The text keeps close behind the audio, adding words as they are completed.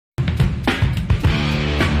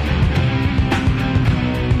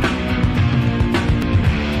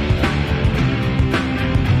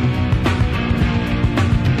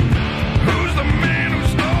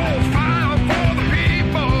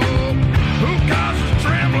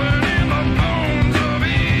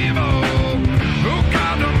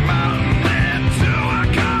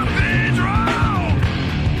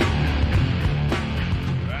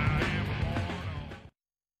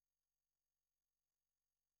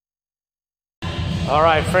All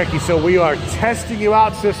right, Frankie, so we are testing you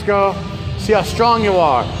out, Cisco. See how strong you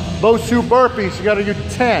are. Those 2 burpees, you gotta do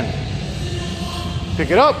 10. Pick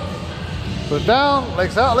it up, put it down,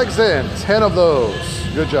 legs out, legs in. 10 of those,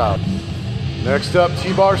 good job. Next up,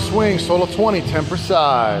 T-bar swing, total 20, 10 per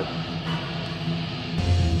side.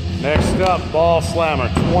 Next up, ball slammer,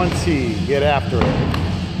 20, get after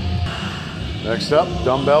it. Next up,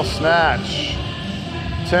 dumbbell snatch,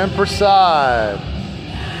 10 per side.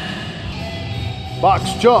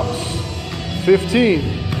 Box jumps, 15.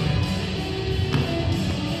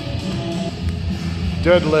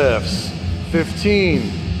 Deadlifts,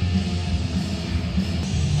 15.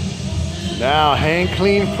 Now hang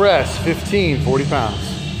clean press, 15, 40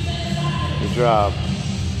 pounds. Good job.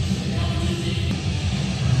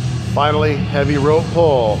 Finally, heavy rope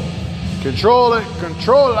pull. Control it,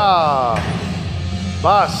 controla.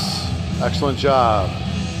 Bas, excellent job.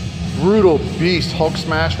 Brutal beast Hulk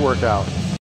smash workout.